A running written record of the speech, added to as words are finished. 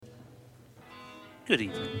Good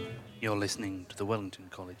evening. You're listening to the Wellington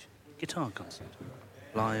College Guitar Concert,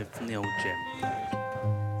 live from the Old Gym.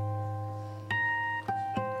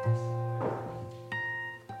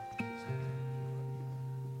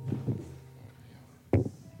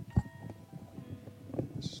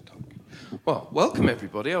 Well, welcome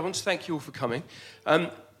everybody. I want to thank you all for coming.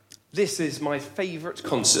 This is my favourite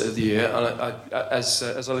concert of the year, and as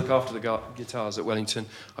I look after the guitars at Wellington,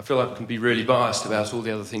 I feel I can be really biased about all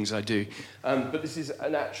the other things I do. But this is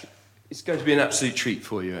it's going to be an absolute treat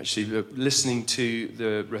for you, actually, listening to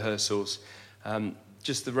the rehearsals,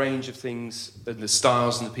 just the range of things and the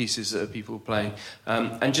styles and the pieces that people are playing,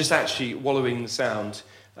 and just actually wallowing in the sound,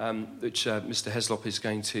 which Mr. Heslop is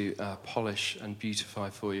going to polish and beautify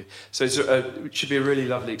for you. So it should be a really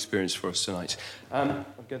lovely experience for us tonight. I'm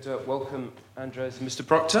going to welcome Andres and Mr.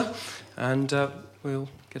 Proctor, and we'll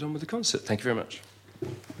get on with the concert. Thank you very much.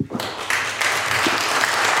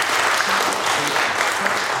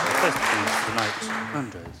 First piece tonight,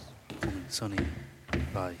 Andres, performing Sonny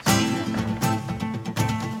by Steve.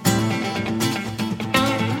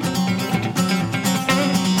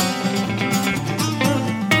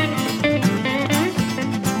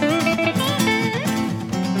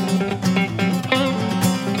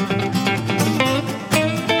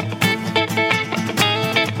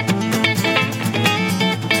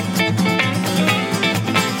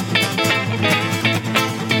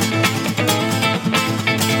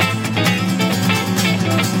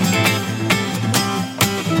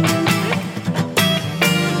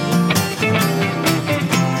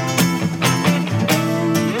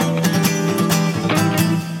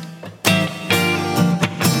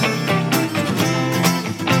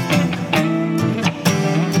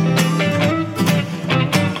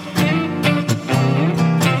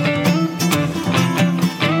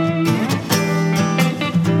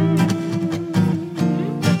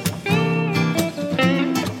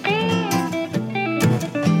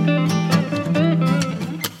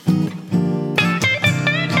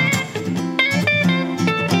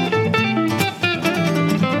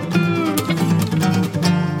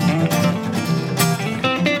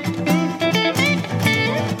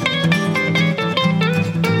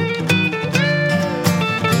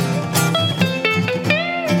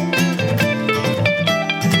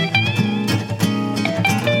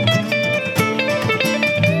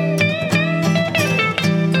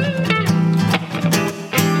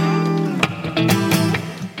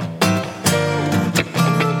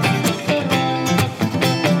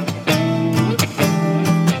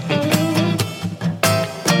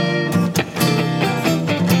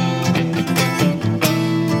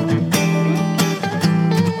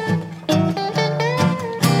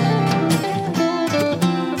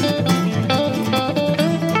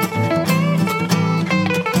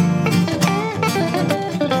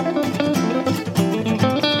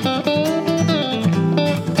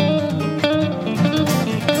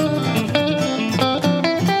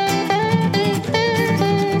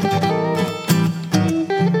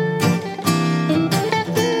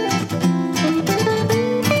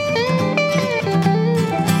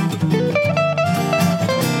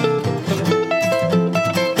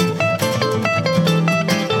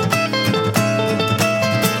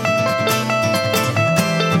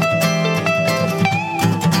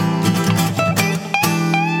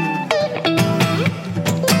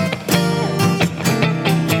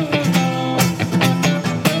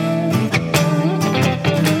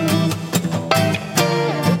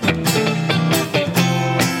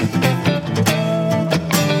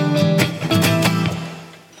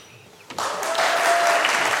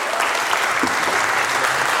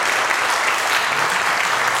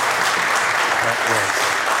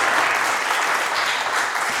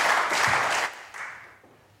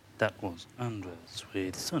 That was Andres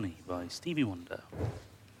with Sonny by Stevie Wonder.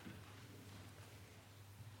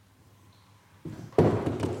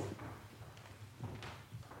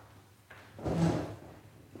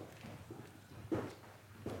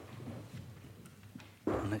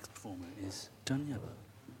 Our next performer is Daniela.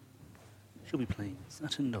 She'll be playing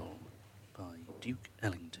Satin Doll by Duke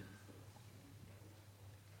Ellington.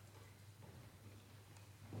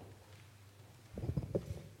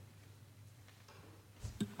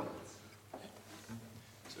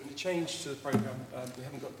 Change to the programme. We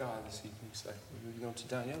haven't got Guy this evening, so we're moving on to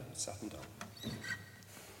Danielle with Satin Doll.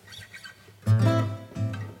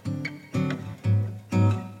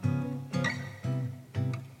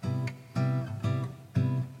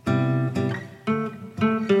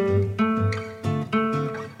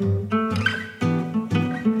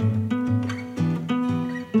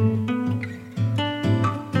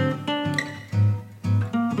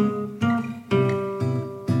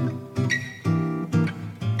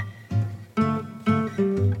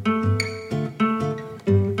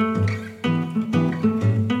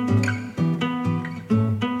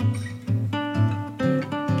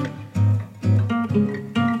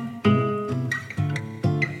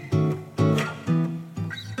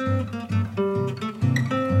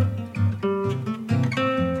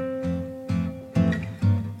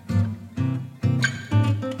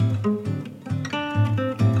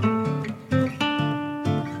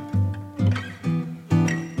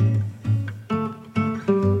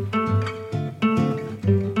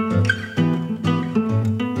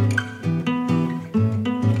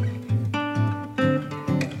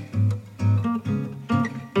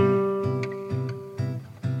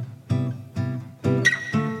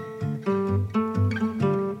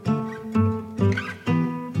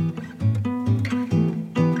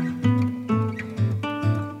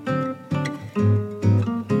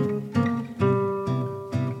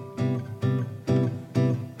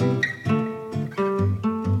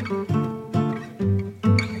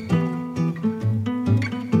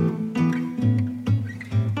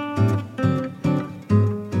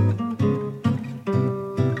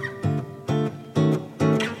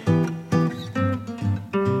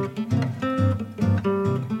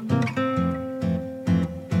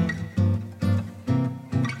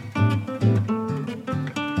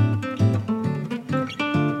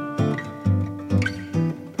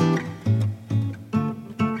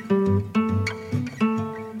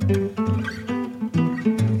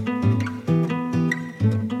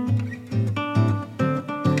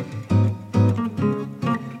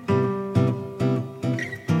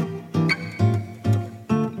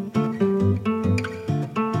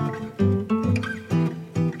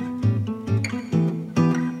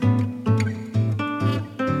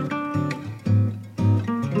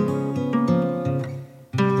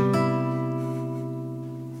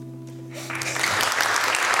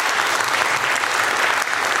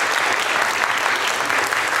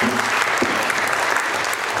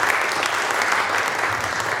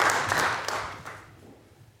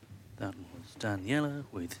 Daniela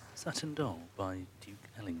with Satin Doll by Duke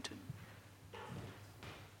Ellington.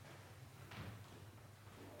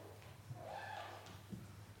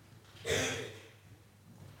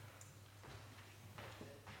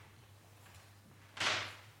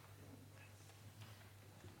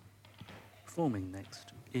 Performing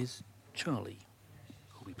next is Charlie,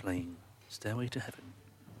 who'll be playing Stairway to Heaven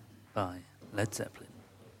by Led Zeppelin.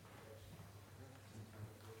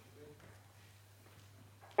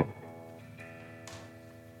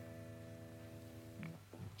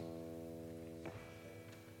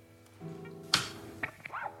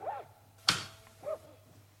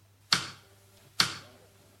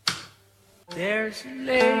 There's a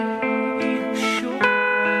lady who's sure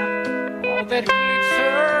all that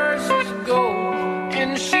glitters is gold,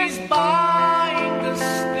 and she's buying the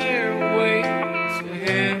stairway to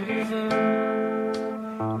heaven.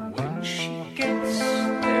 When she gets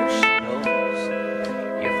there, she knows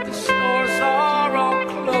if the stores are all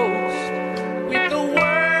closed, with the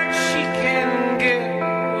word she can get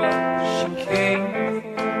what she came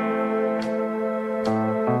for.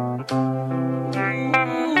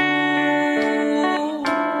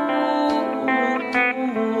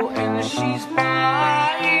 She's mine.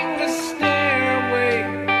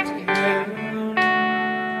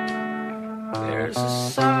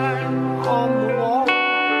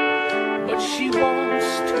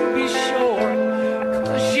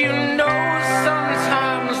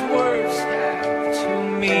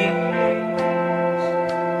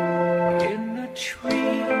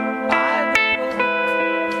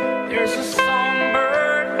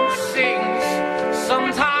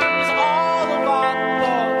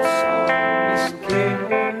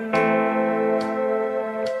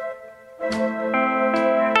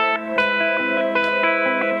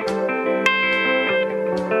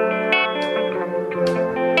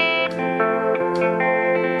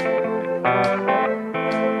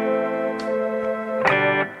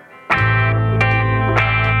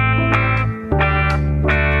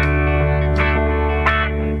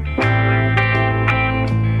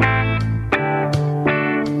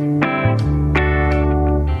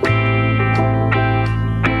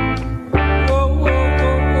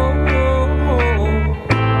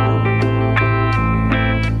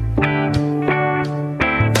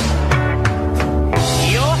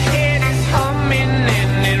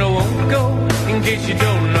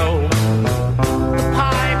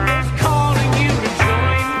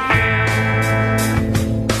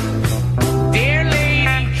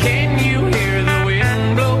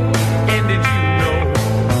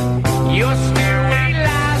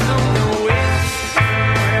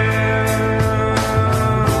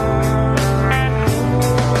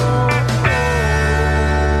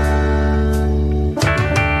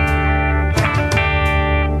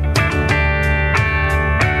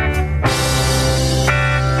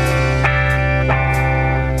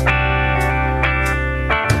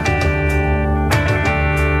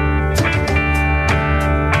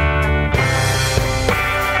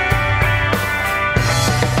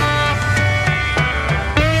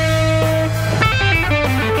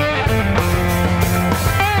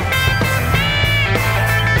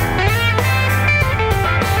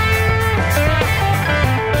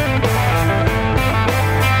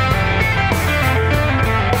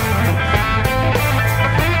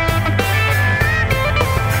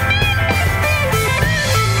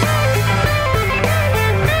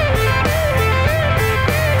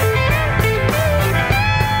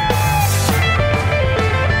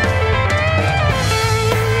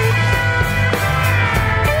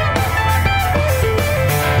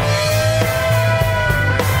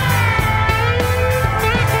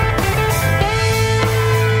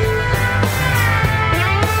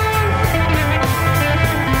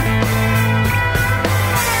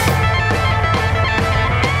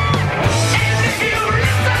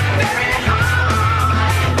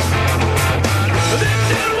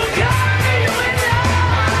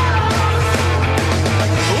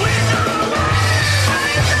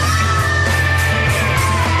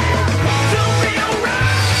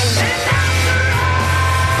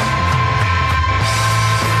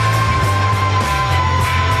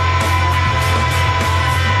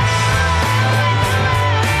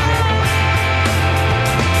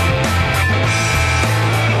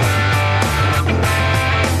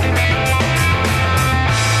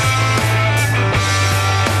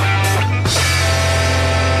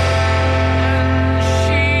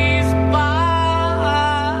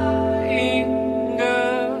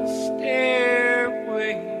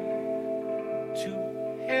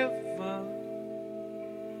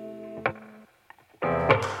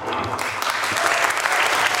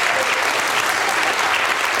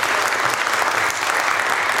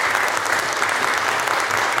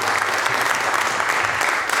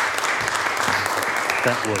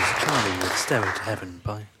 That was Charlie with Stairway to Heaven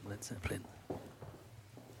by Led Zeppelin.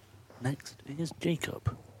 Next is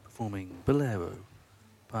Jacob performing Bolero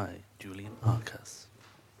by Julian Arcas.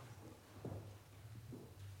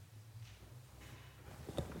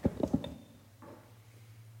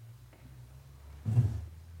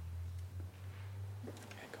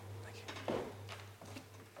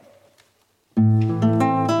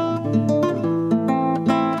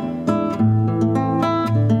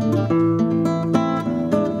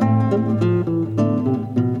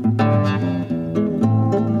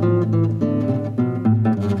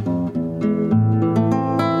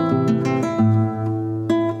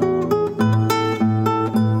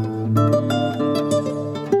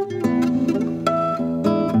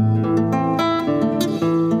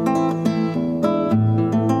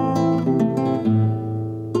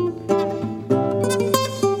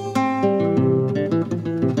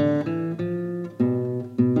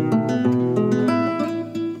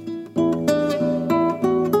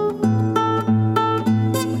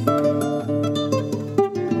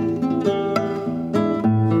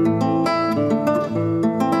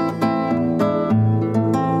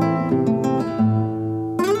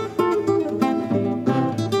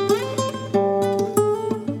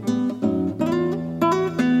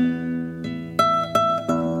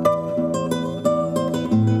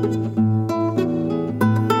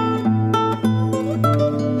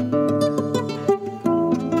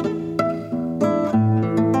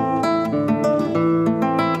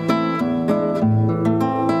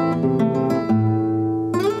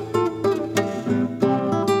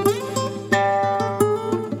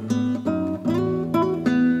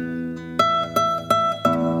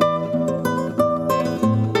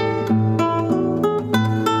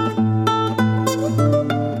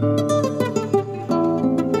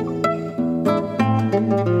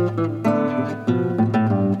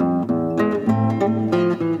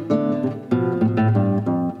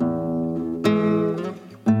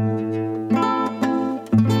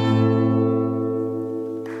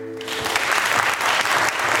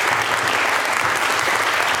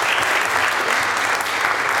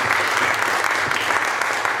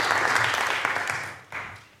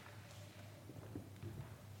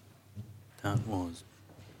 That was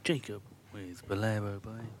Jacob with Bolero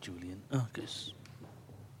by Julian Arcas.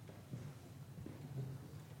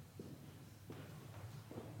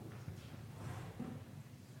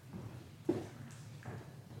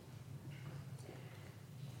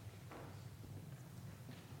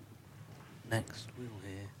 Next we'll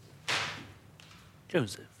hear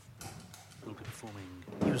Joseph, who will be performing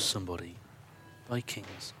Use Somebody by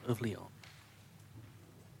Kings of Leon.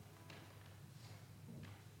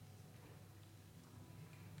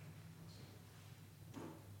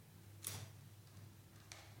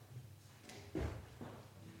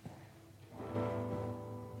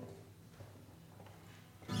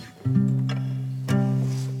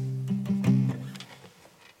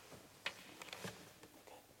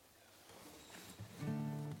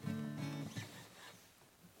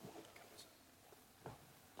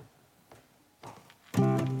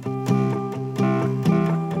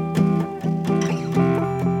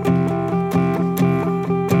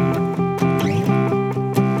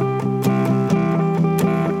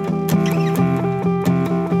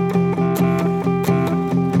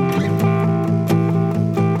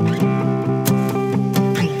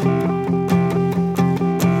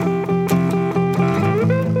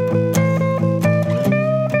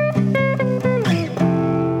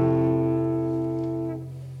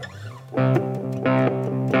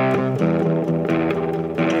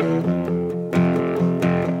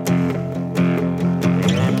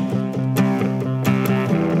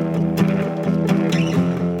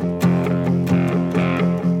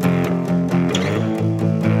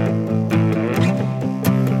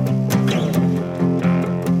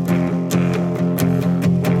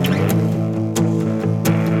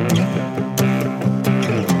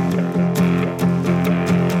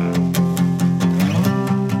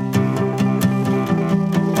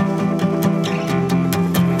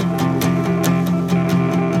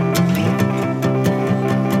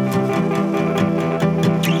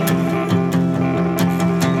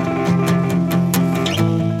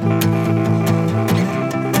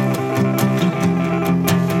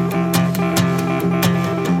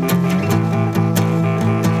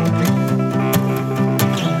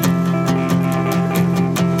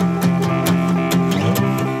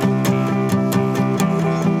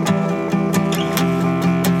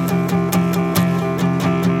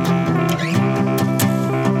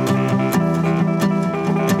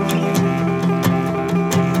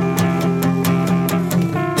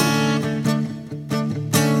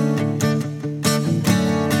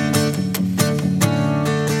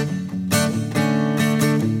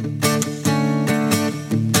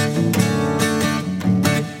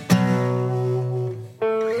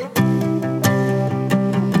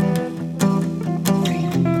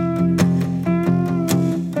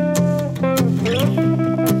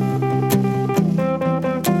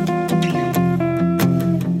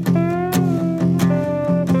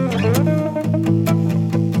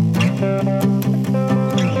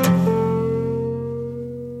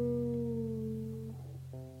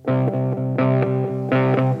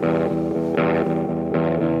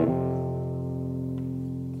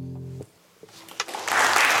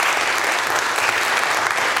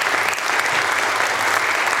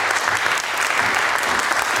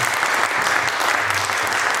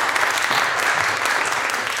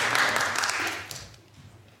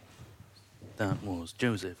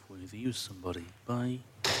 Joseph with Use Somebody by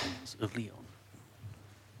Kings of Leon.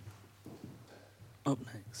 Up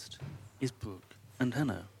next is Brooke and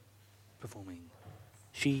Hannah performing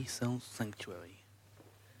She Sells Sanctuary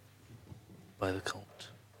by The Cult.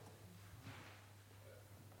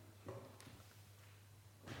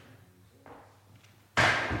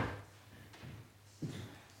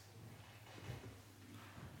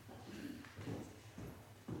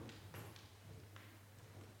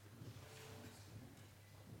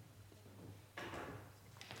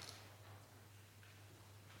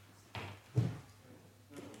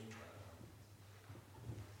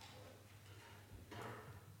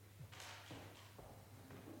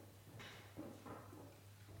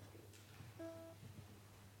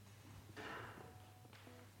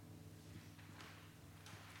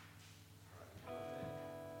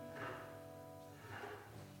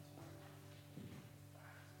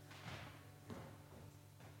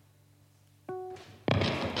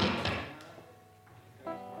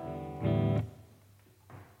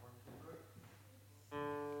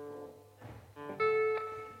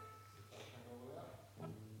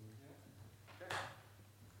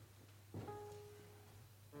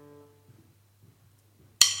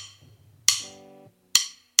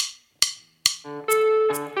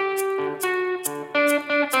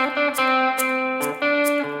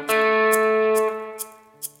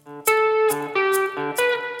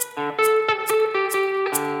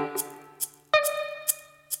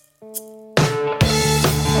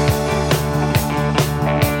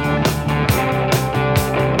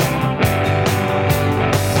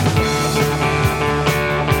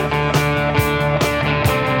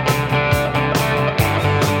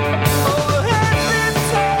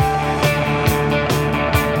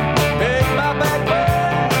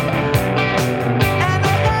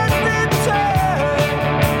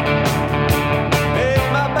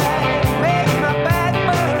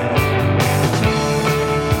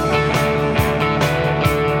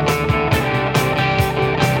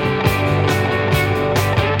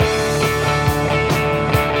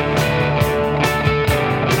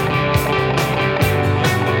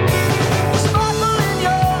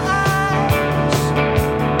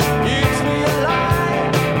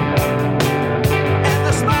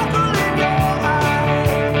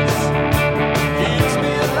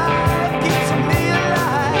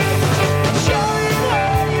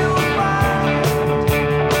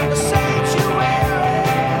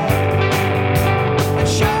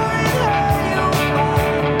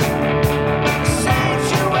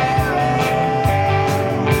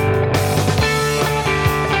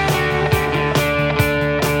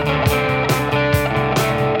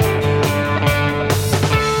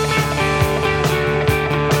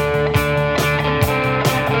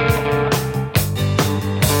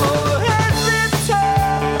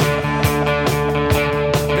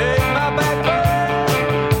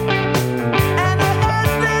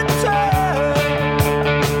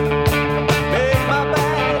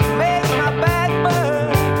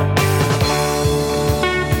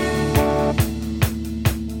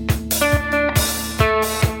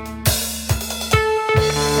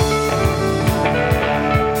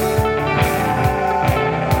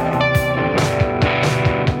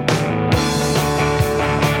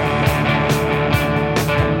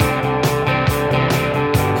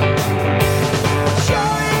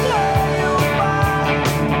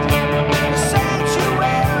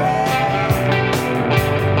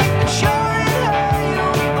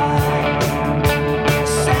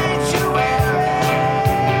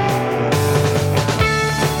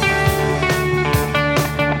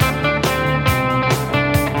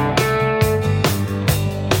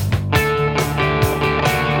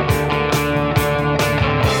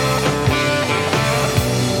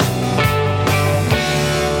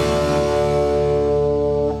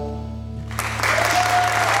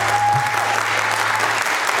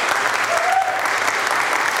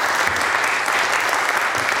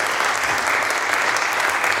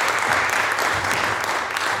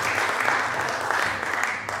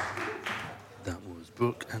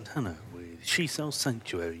 Brooke and Hannah with She Sells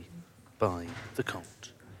Sanctuary by The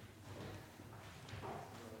Cult.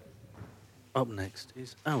 Up next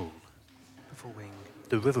is Owl, performing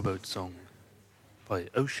the Riverboat Song by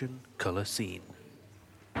Ocean Colour Scene.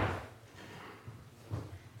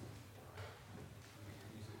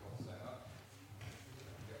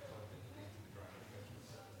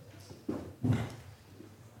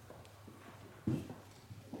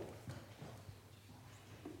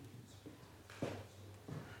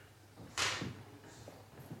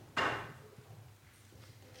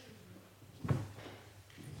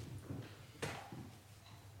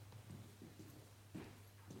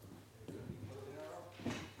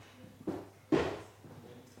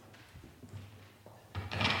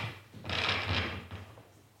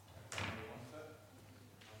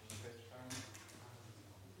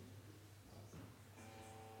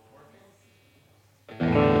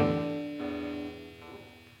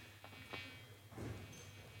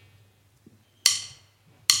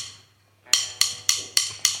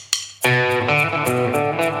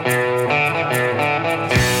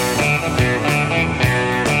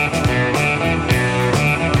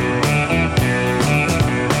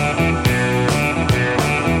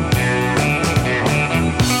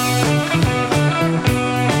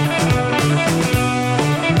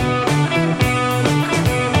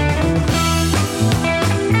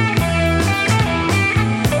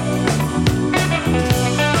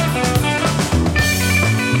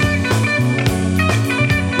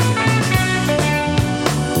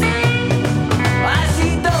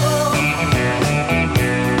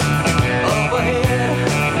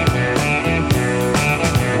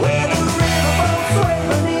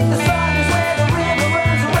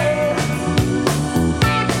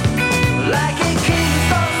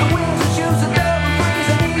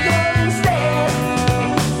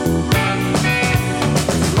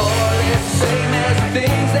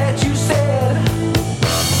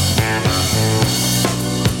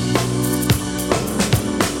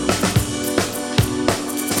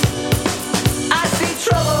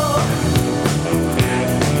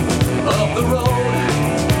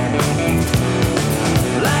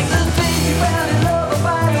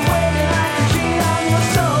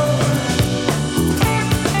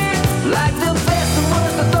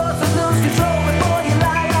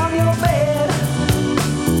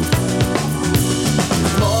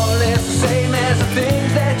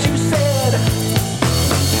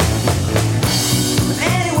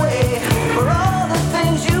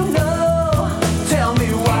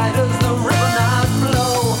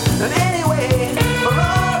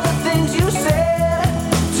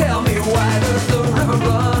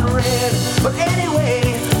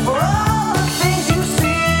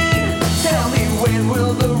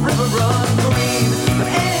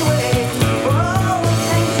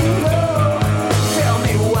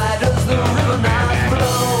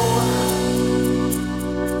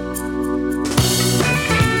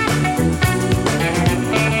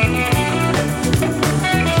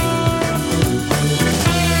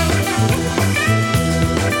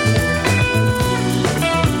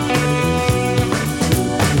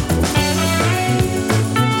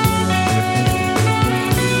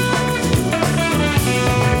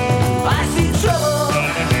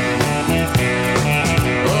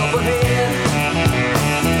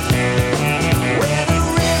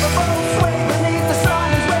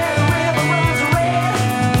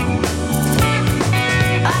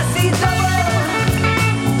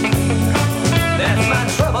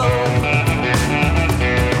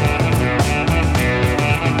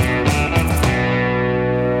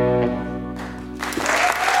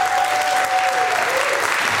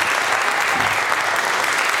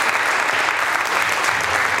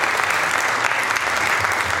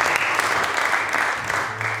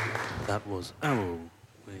 That was Owl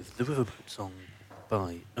with the Riverboat Song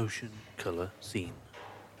by Ocean Colour Scene.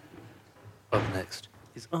 Up next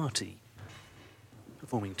is Artie,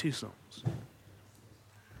 performing two songs.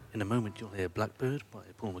 In a moment you'll hear Blackbird by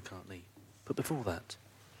Paul McCartney, but before that,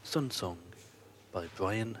 Sun Song by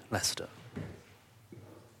Brian Lester.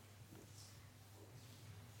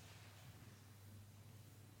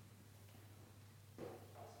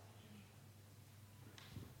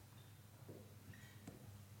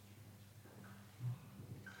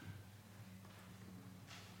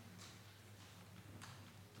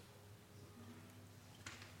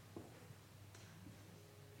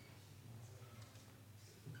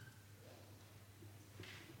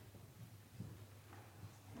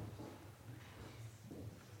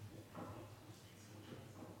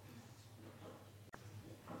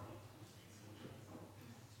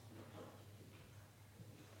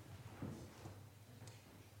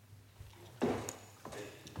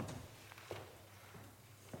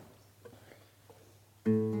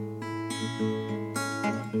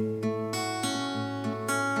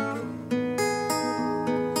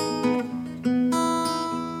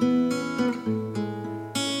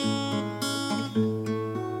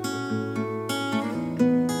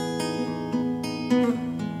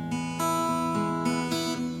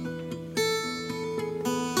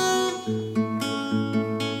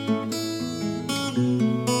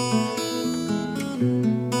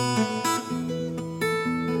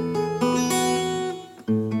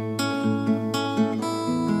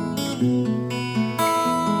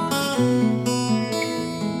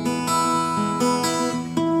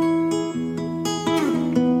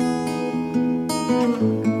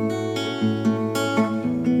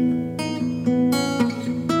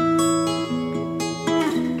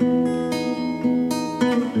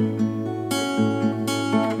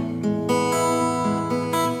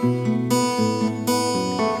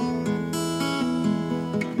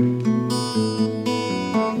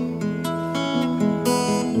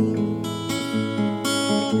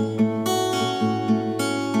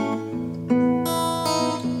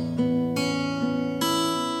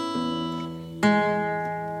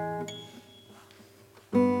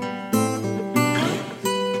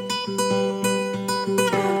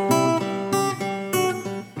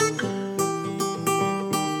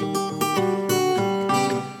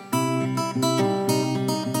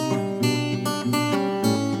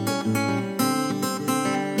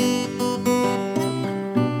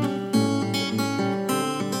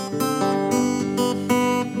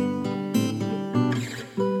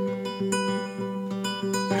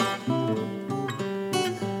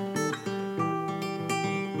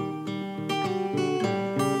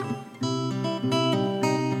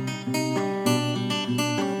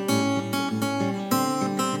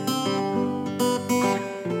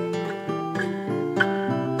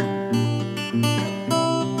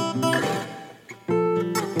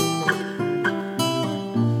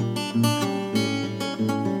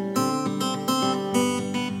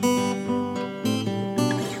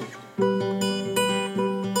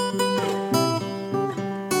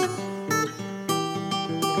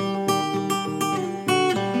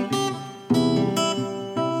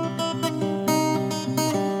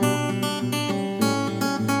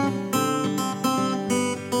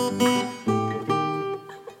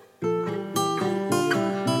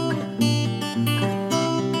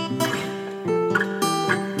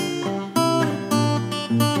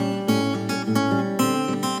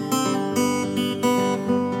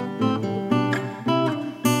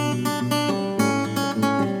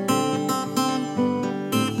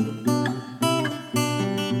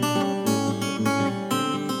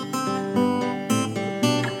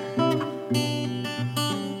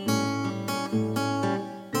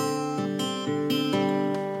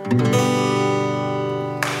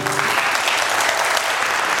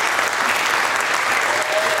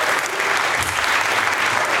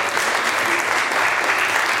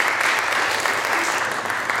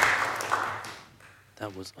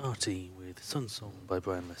 That was Artie with Sun Song by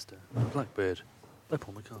Brian Lester and Blackbird by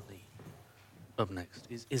Paul McCartney. Up next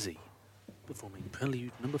is Izzy, performing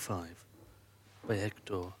Prelude No. 5 by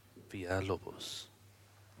Hector Villalobos.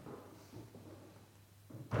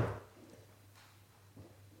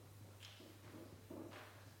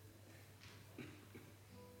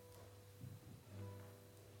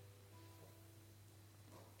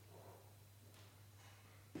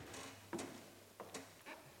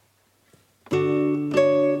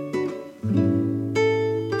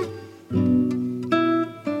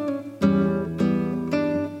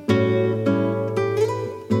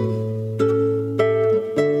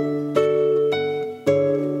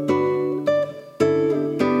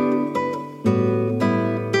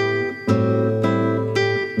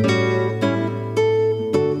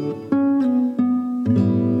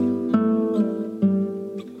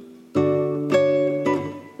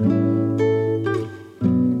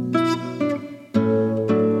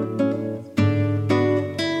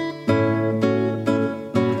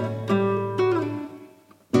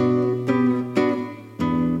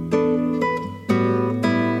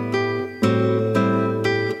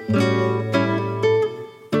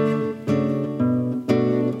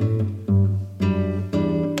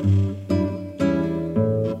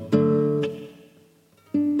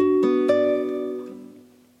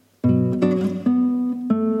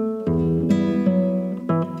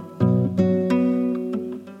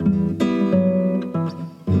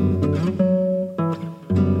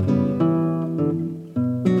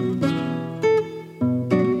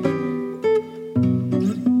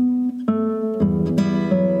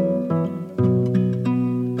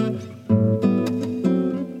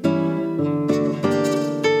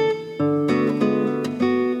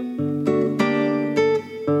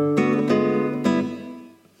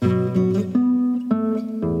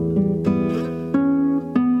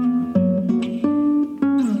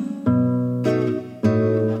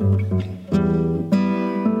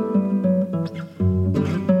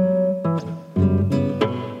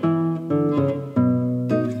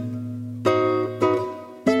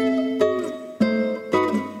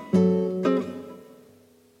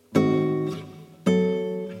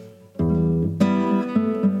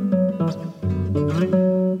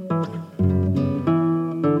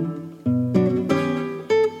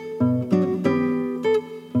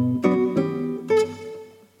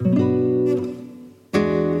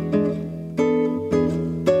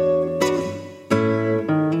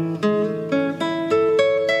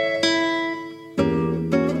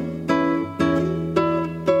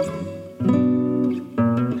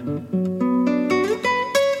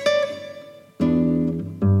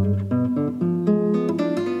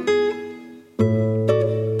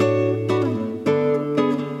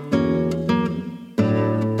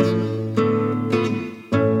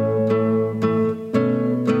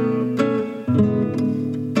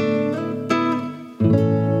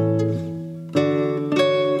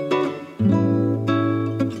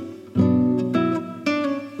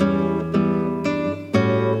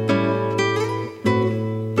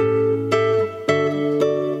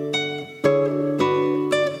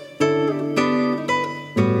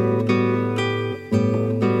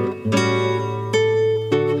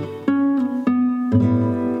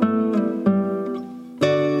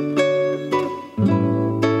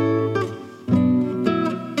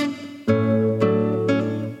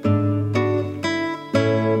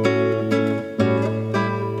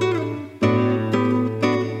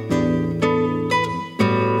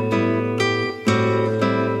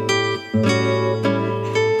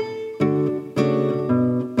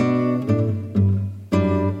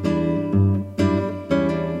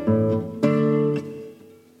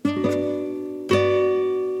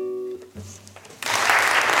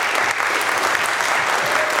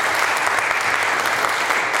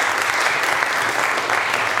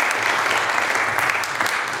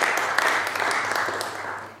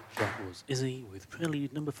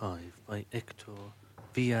 Prelude number 5 by Hector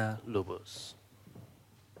Villalobos.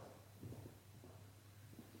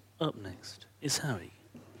 Up next is Harry,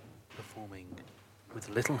 performing With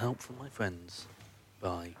a Little Help from My Friends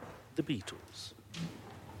by the Beatles.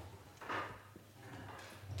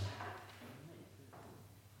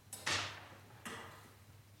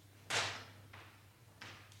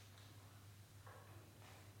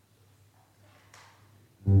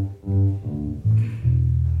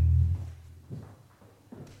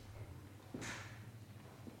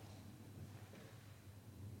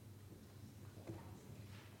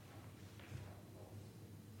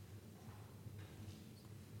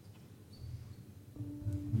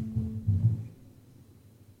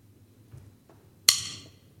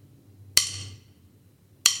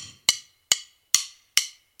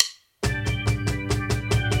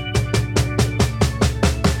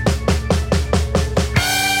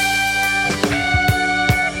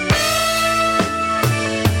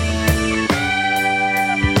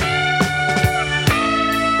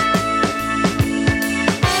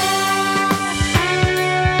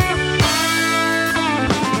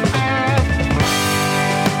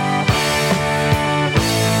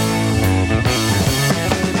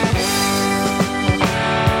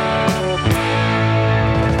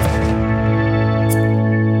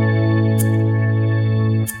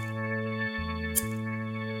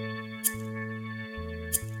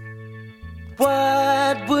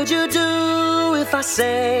 What would you do if I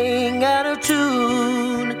sang out of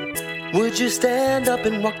tune? Would you stand up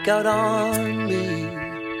and walk out on me?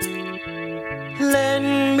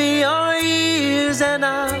 Lend me your ears and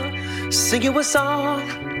I'll sing you a song.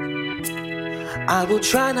 I will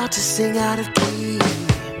try not to sing out of key.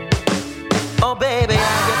 Oh baby,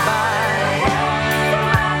 I'll get by.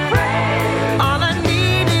 All I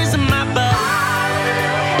need is my buddy.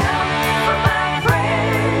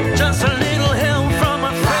 Just a little help from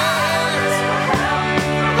my friends.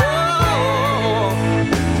 Oh,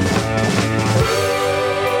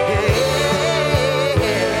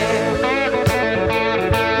 yeah.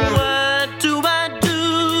 What do I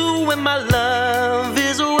do when my love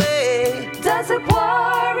is away? Does it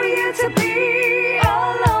worry you to be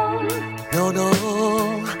alone? No, no.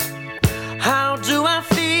 How do I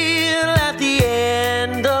feel at the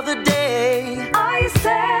end of the day? Are you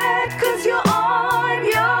sad 'cause you're on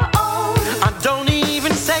your own? I don't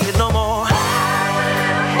even say it no more. Oh,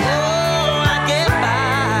 I get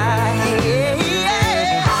by. Yeah, yeah.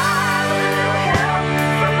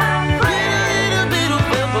 Get a little bit of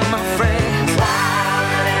help from my friends.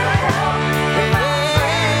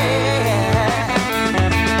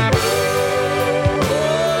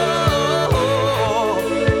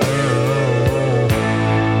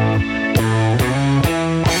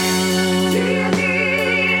 Do you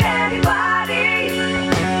need anybody?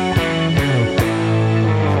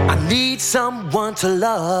 I need someone to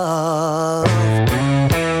love. Could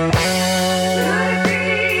it be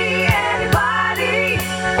anybody?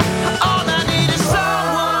 All I need is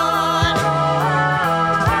someone.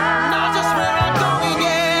 Not just where I'm going,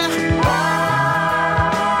 yeah.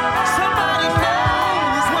 Somebody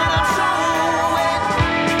knows what I'm showing.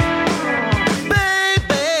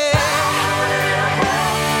 Baby,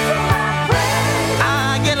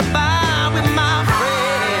 I get by with my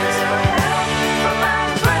friends.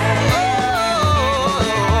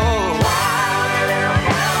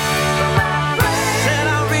 Said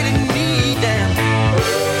I really need them.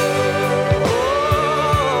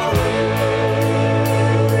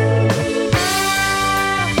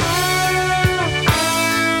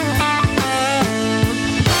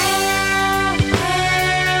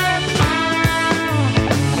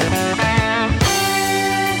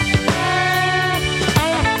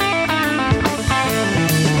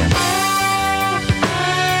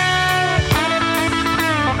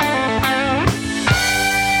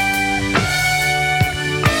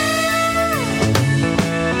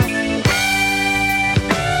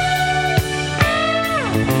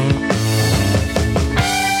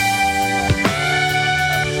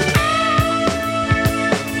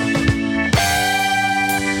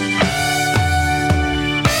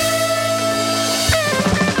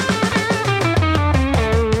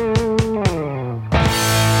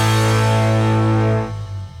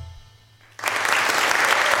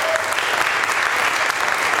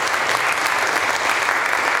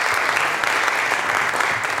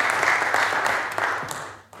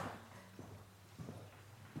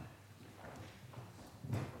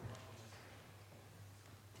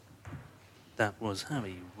 That was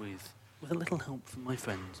Harry with a Little Help from My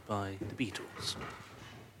Friends by the Beatles.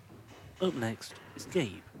 Up next is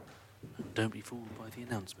Gabe, and don't be fooled by the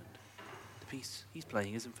announcement. The piece he's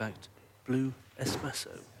playing is in fact Blue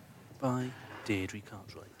Espresso by Deirdre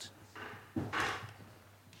Cartwright.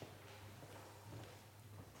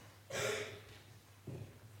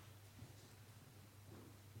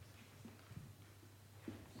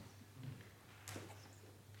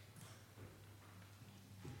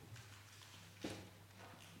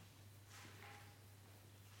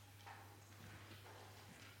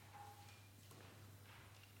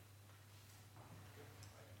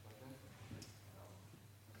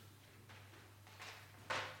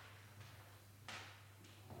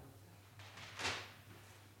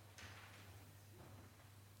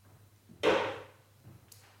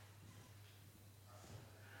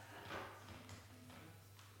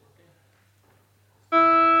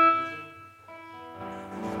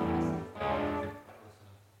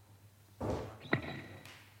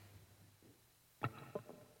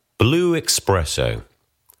 Blue Espresso.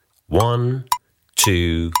 1,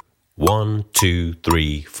 2, 1, 2,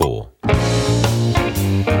 3, 4.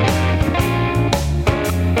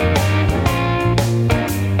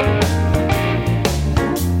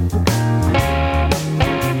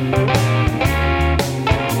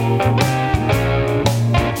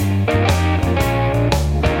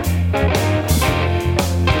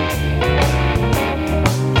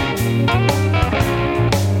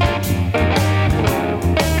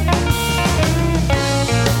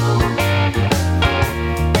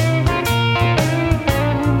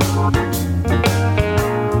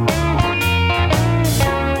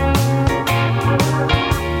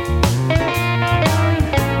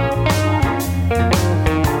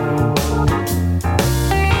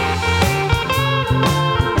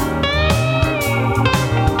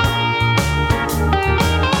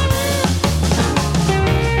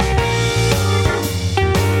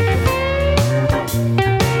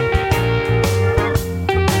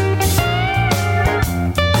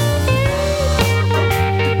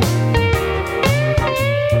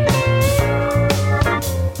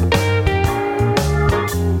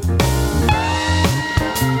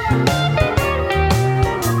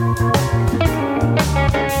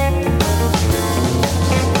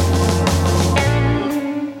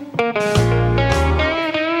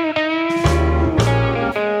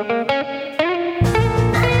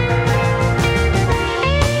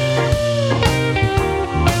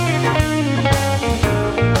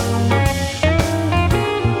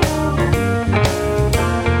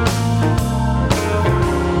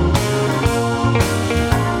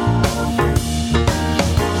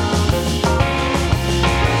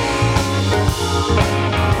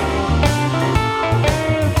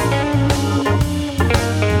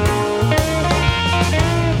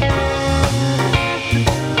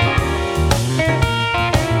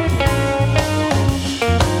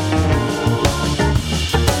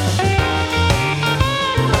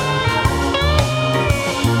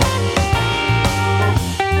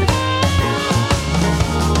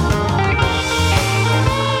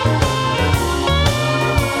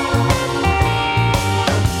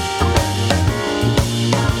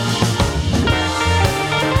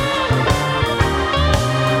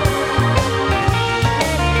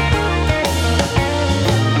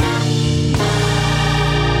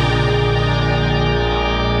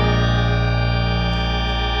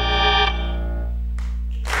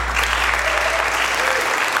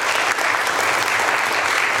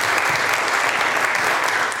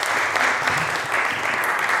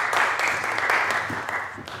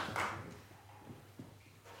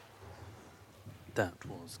 That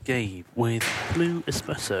was Gabe with Blue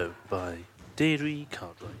Espresso by Deirdre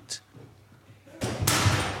Cartwright.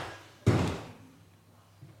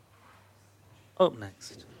 Up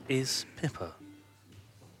next is Pippa,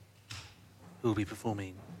 who will be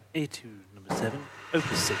performing Etude number 7,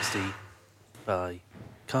 Opus 60 by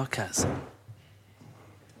Carcassonne.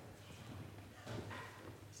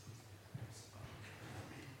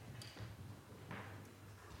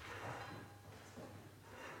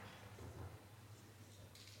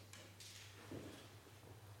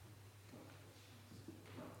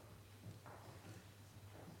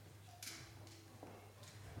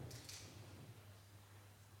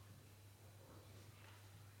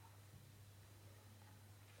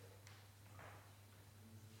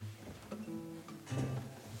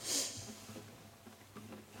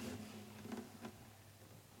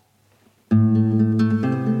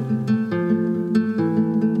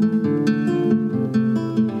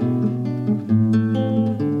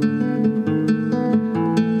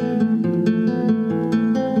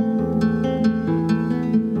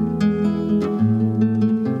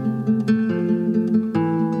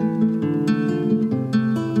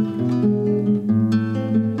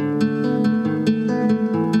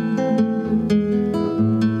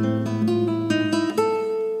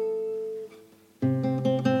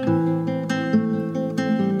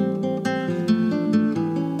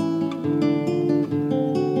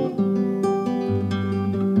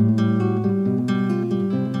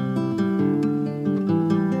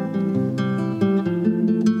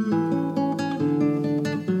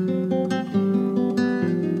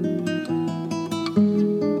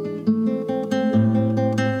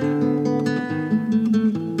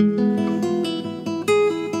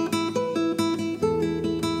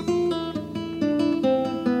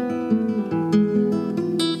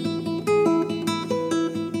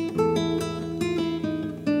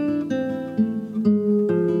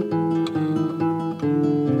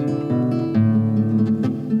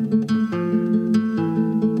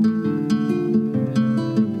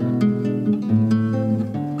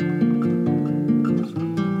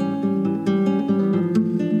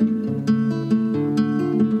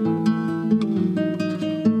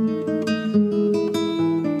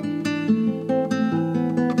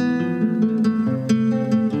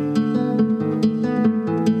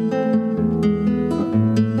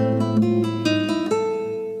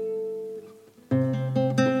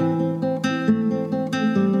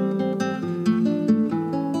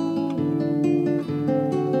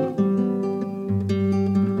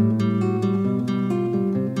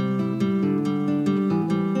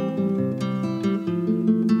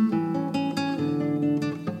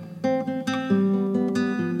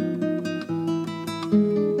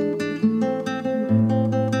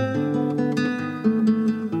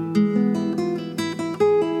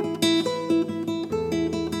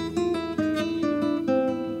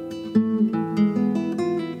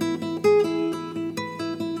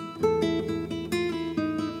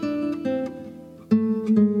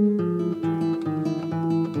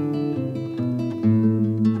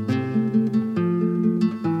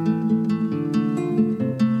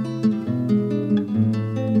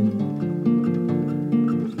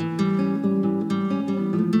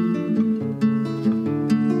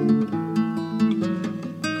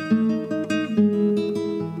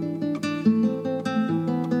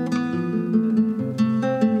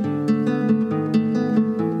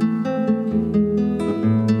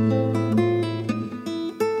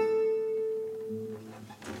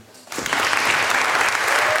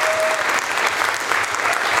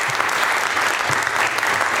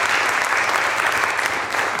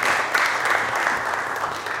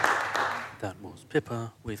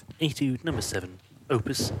 far with Etude Number 7,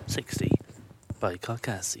 Opus 60 by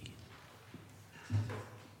Carcassi.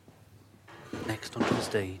 Next onto the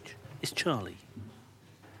stage is Charlie,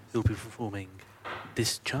 who'll be performing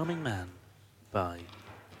This Charming Man by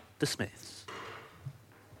The Smiths.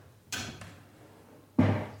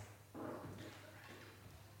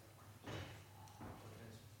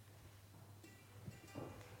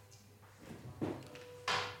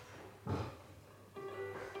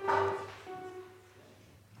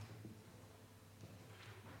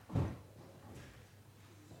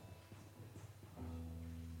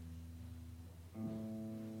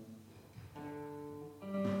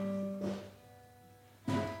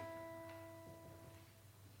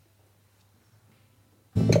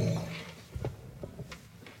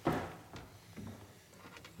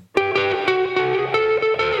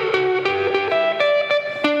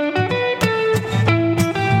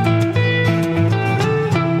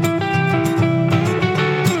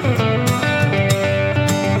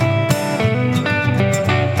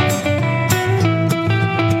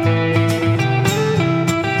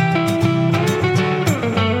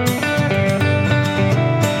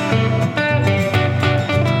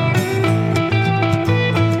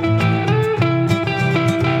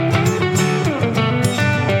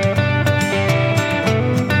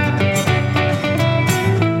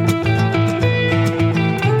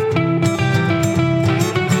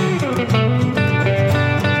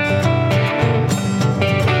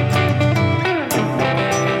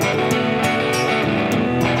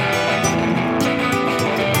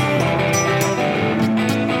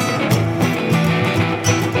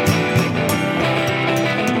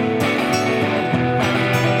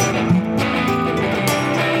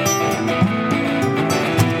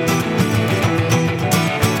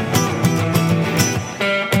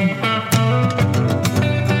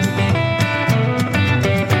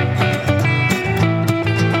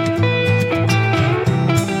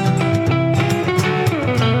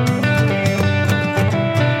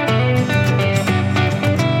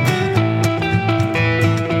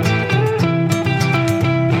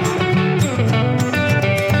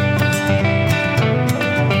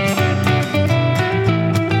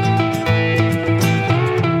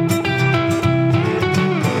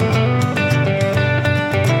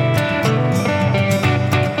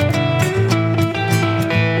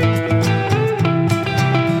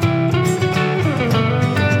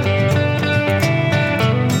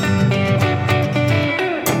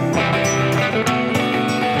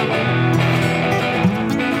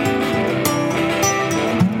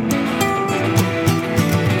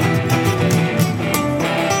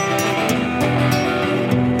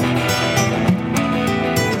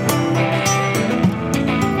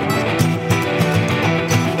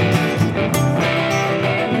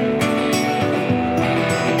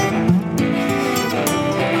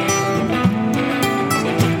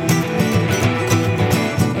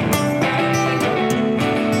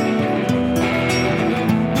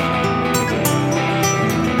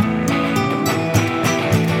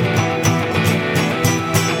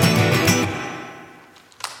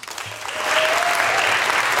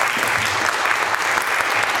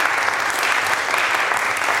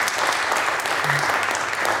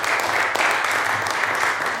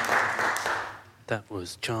 That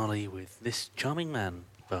was Charlie with This Charming Man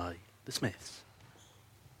by The Smiths.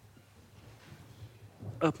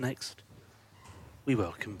 Up next, we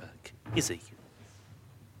welcome back Izzy.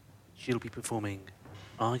 She'll be performing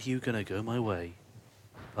Are You Gonna Go My Way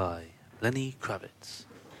by Lenny Kravitz.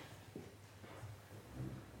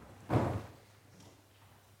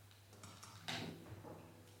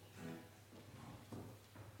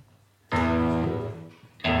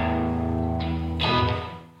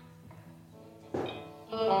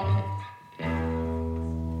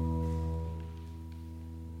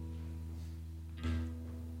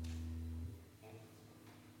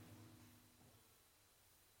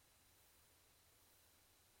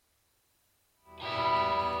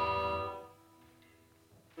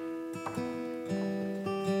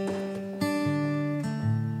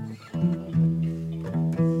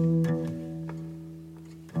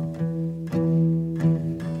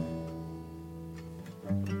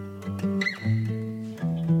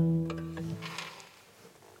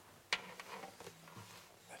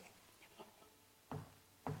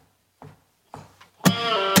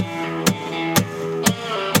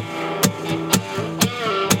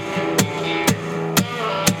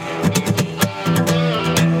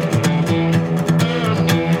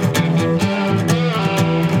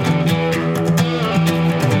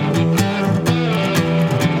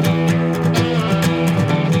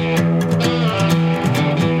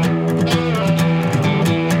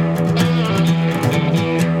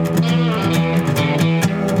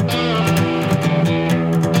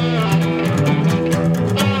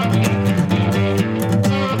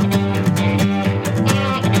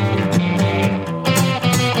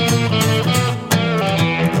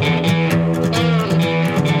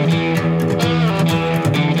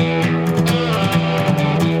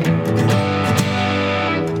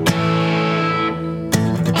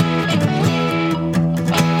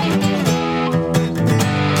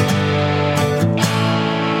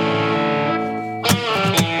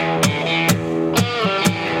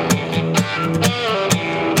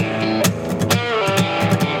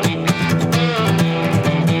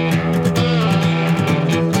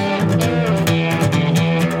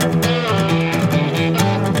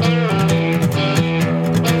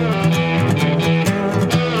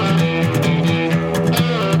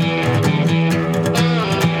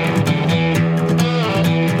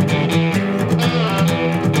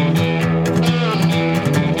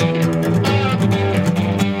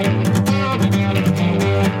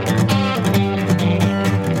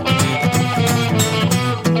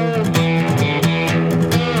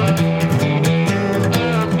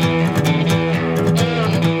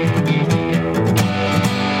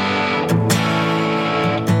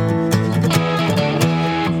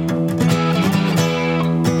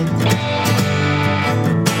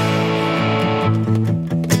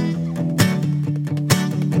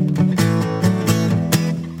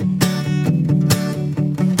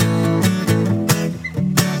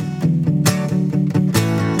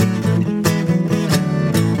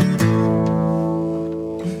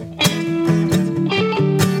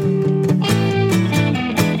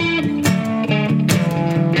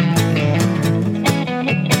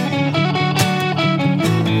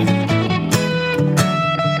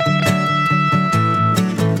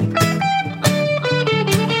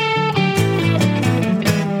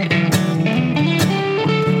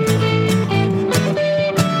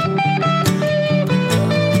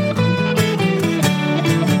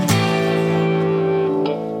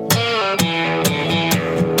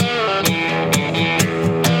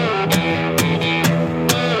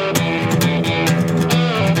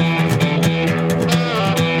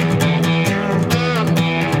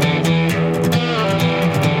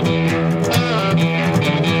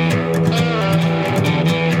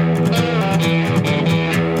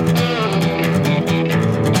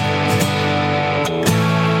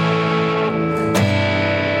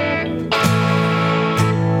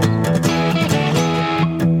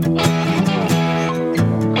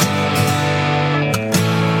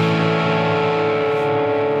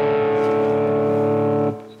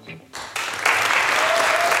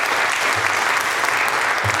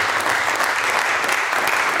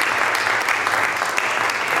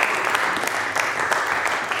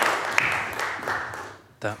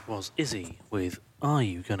 Izzy with Are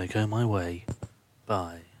You Gonna Go My Way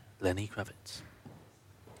by Lenny Kravitz.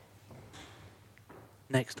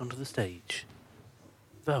 Next onto the stage,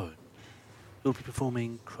 Varun will be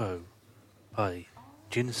performing Crow by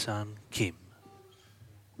Jin-san Kim.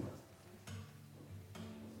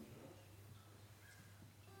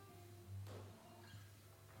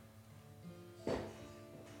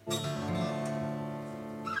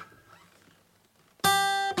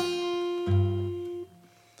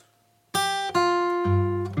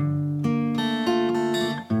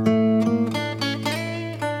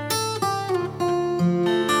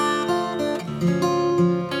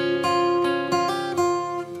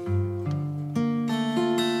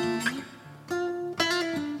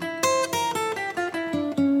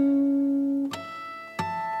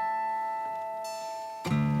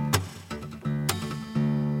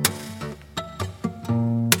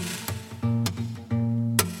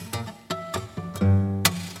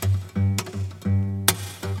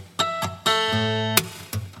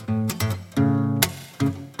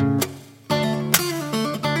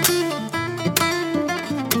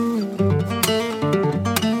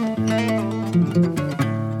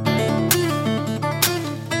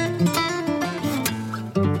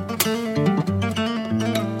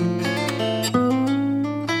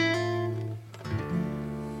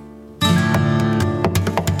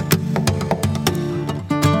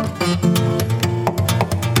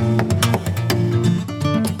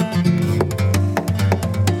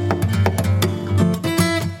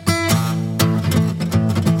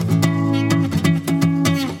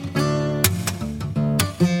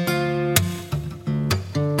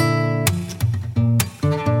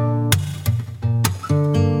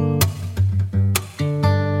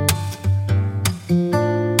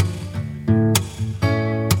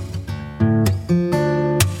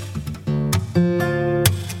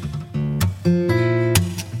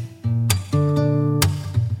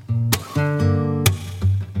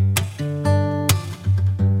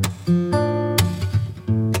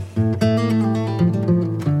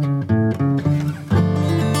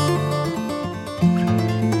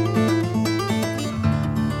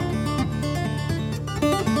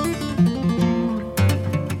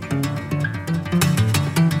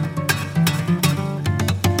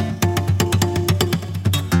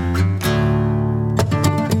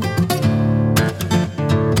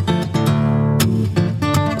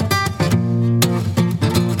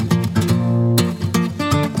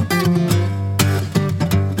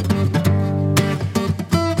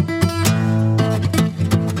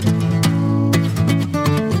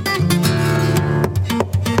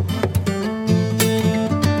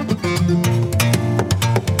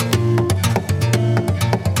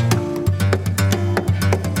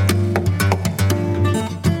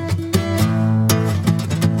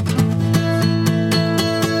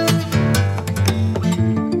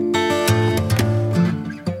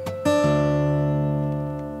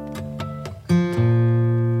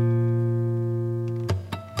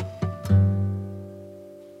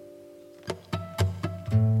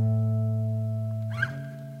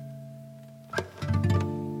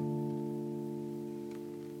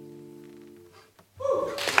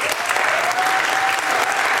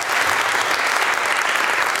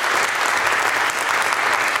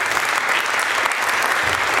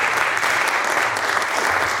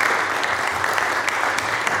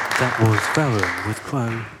 That was Varun with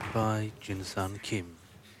Crow by Jin-san Kim.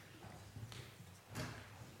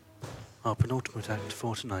 Our penultimate act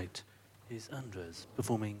for tonight is Andres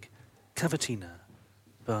performing Cavatina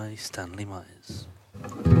by Stanley Myers.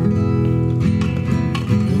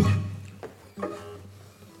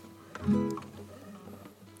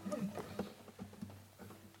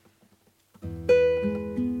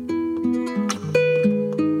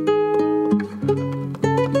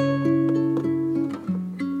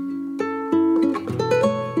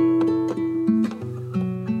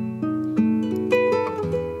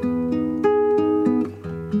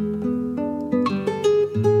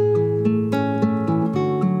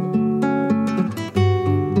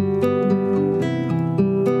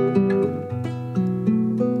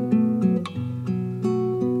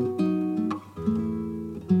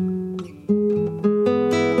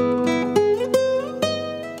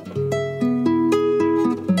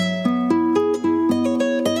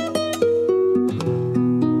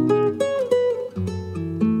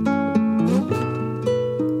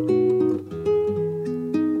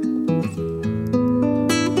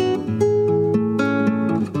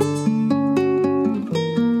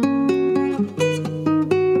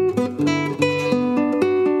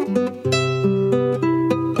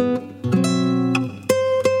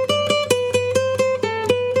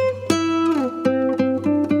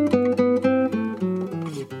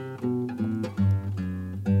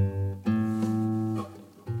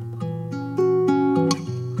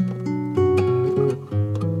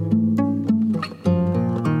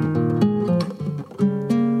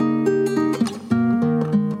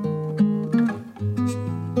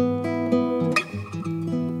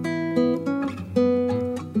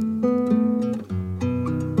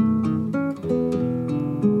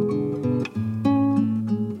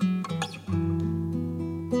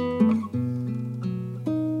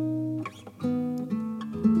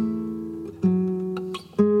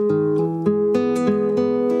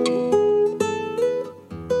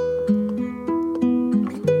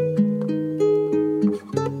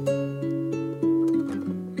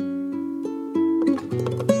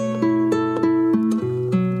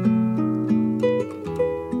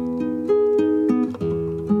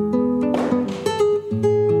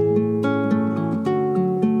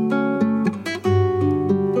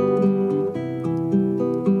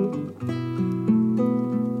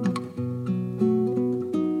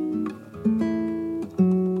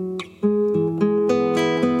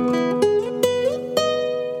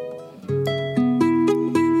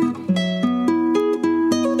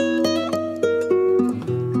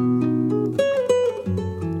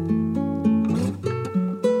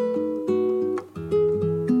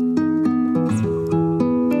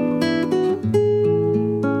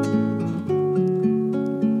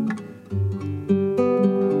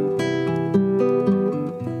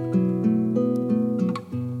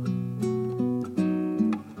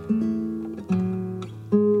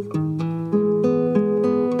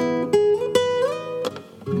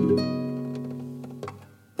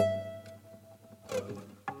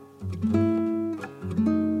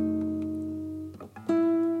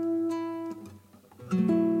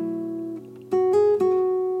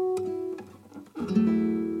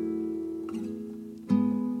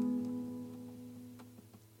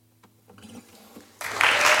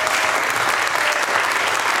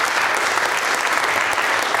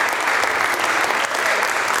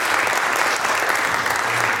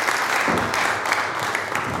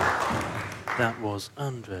 That was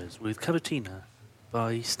Andres with Cavatina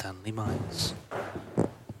by Stanley Myers.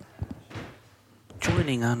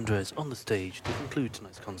 Joining Andres on the stage to conclude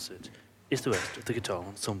tonight's concert is the rest of the guitar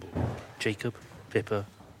ensemble, Jacob, Pippa,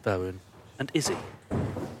 Baron and Izzy.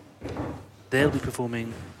 They'll be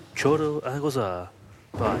performing Choro a Gozar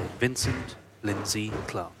by Vincent Lindsay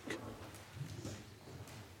Clark.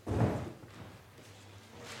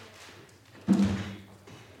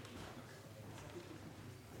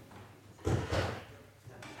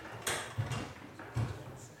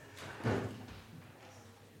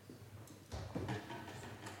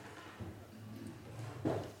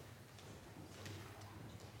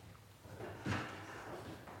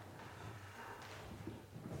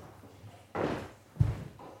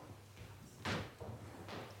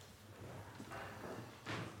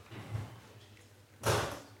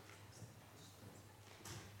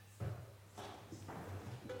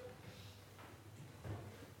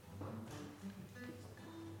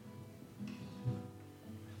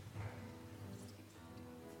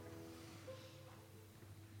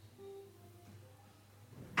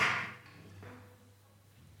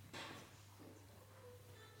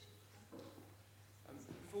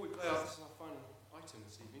 Before we play out, this is our final item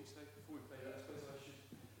this evening, so before we play that, I suppose I should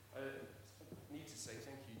need to say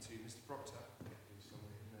thank you to Mr. Proctor, who's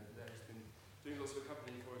somebody there who's been doing lots of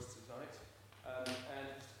accompanying for us tonight,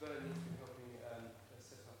 and Mr. Byrne, who's been helping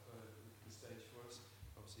set up the stage for us,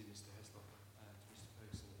 obviously Mr. Heslop and Mr.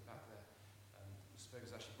 Ferguson at the back there. Mr.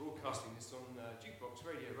 Ferguson is actually broadcasting this on Jukebox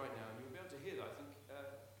Radio right now, and you'll be able to hear that, I think,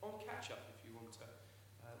 on catch-up if you want to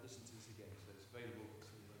listen to this again, so it's available on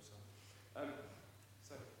the website.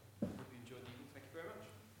 So, hope you enjoyed the evening. Thank you very much.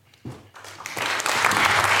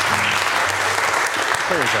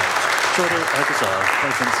 Players out, Choro a Gozar by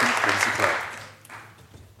Vincent Lindsay Clark.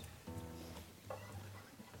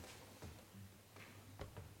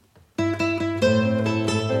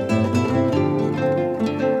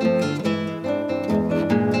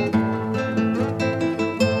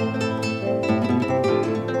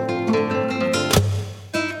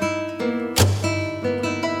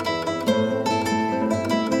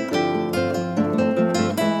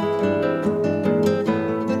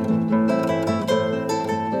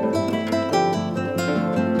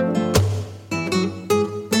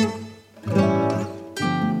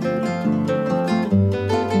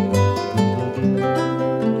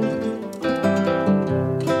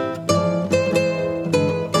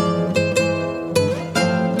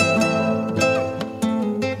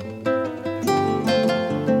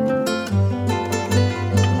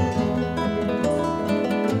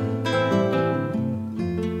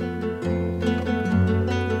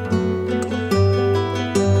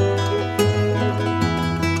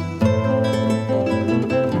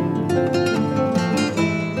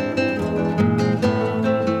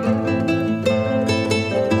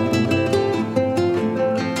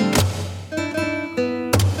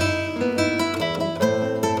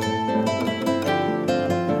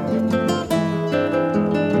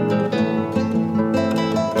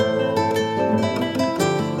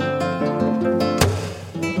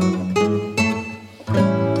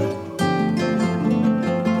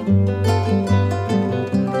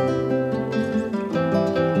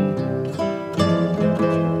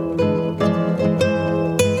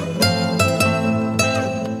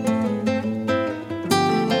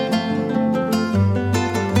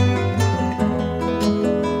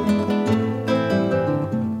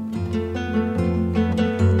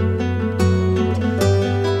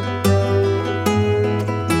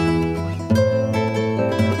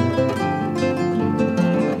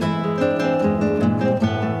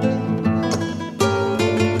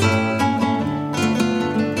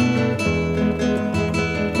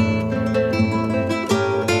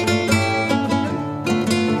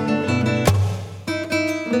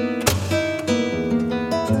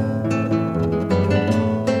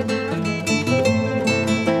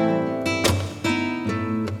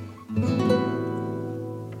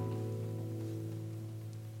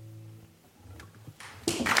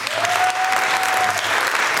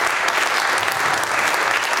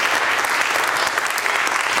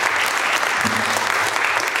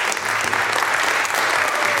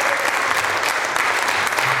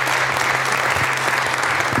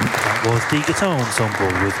 Was the guitar ensemble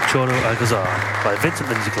with Choro a Gozar by Vincent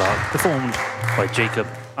Lindsay Clark, performed by Jacob,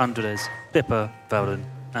 Andres, Pippa, Baron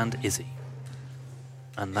and Izzy.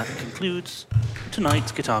 And that concludes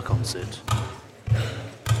tonight's guitar concert.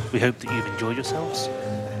 We hope that you've enjoyed yourselves,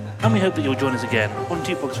 and we hope that you'll join us again on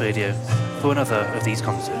Jukebox Radio for another of these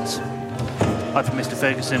concerts. I've been Mr.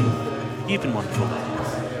 Ferguson. You've been wonderful.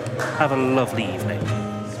 Have a lovely evening.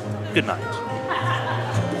 Good night.